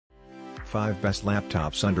5 Best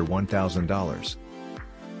Laptops Under $1,000.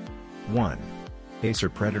 1. Acer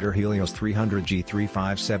Predator Helios 300G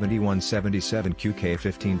 357177QK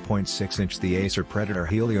 15.6-inch. The Acer Predator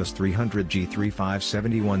Helios 300G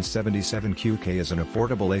 357177QK is an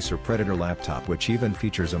affordable Acer Predator laptop which even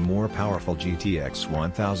features a more powerful GTX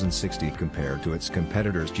 1060 compared to its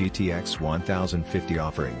competitors' GTX 1050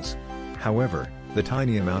 offerings. However, the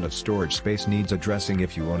tiny amount of storage space needs addressing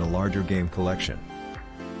if you own a larger game collection.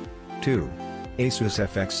 2. Asus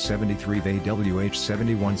FX73VWH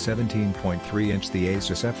 7117.3-inch. The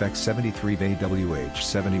Asus FX73VWH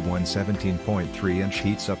 7117.3-inch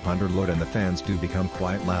heats up under load and the fans do become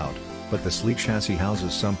quite loud, but the sleek chassis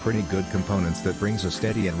houses some pretty good components that brings a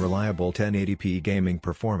steady and reliable 1080p gaming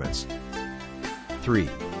performance. 3.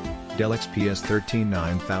 Dell XPS 13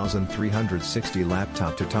 9360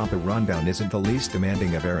 laptop. To top a rundown isn't the least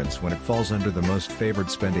demanding of errands when it falls under the most favored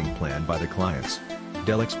spending plan by the clients.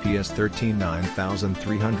 Dell XPS 13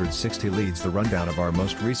 9360 leads the rundown of our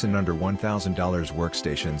most recent under $1,000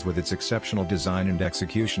 workstations with its exceptional design and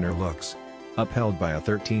executioner looks. Upheld by a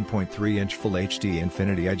 13.3-inch Full HD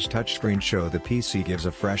Infinity Edge touchscreen show, the PC gives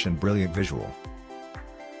a fresh and brilliant visual.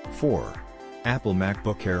 4. Apple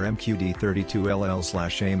MacBook Air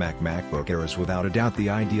MQD32LL/AMAC. MacBook Air is without a doubt the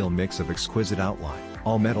ideal mix of exquisite outline,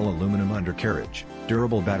 all-metal aluminum undercarriage,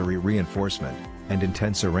 durable battery reinforcement, and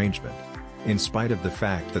intense arrangement. In spite of the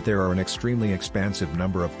fact that there are an extremely expansive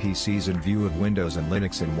number of PCs in view of Windows and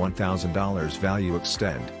Linux in $1,000 value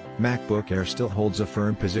extend, MacBook Air still holds a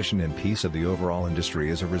firm position in piece of the overall industry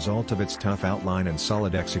as a result of its tough outline and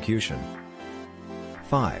solid execution.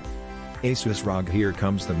 5. Asus ROG. Here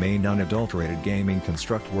comes the main unadulterated gaming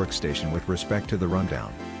construct workstation with respect to the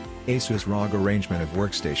rundown. Asus ROG arrangement of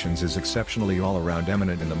workstations is exceptionally all-around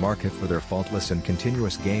eminent in the market for their faultless and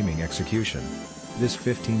continuous gaming execution. This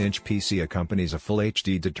 15-inch PC accompanies a Full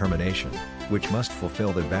HD determination, which must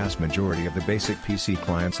fulfill the vast majority of the basic PC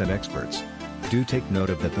clients and experts. Do take note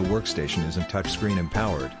of that the workstation isn't touchscreen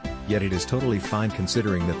empowered, yet it is totally fine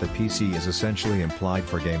considering that the PC is essentially implied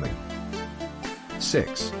for gaming.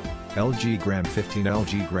 6. LG Gram 15.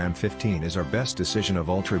 LG Gram 15 is our best decision of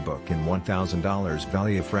Ultrabook in $1,000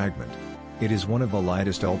 value fragment. It is one of the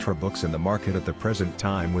lightest Ultrabooks in the market at the present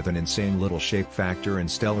time with an insane little shape factor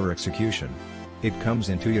and stellar execution. It comes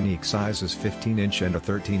in two unique sizes, 15-inch and a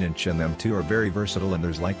 13-inch, and them two are very versatile, and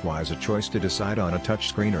there's likewise a choice to decide on a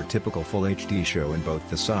touchscreen or typical Full HD show in both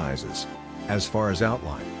the sizes. As far as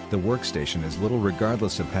outline, the workstation is little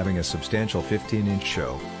regardless of having a substantial 15-inch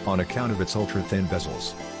show, on account of its ultra-thin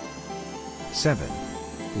bezels. 7.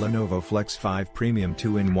 Lenovo Flex 5 Premium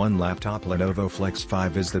 2-in-1 Laptop. Lenovo Flex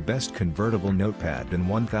 5 is the best convertible notepad in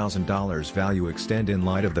 $1,000 value extend in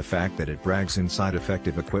light of the fact that it brags inside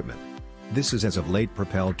effective equipment. This is as of late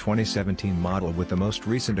propelled 2017 model with the most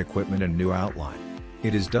recent equipment and new outline.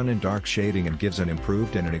 It is done in dark shading and gives an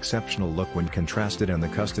improved and an exceptional look when contrasted on the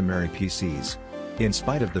customary PCs. In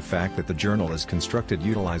spite of the fact that the journal is constructed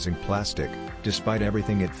utilizing plastic, despite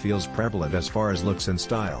everything it feels prevalent as far as looks and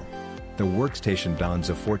style. The workstation dons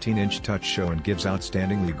a 14-inch touch show and gives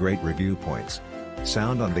outstandingly great review points.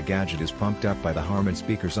 Sound on the gadget is pumped up by the Harman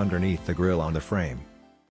speakers underneath the grille on the frame.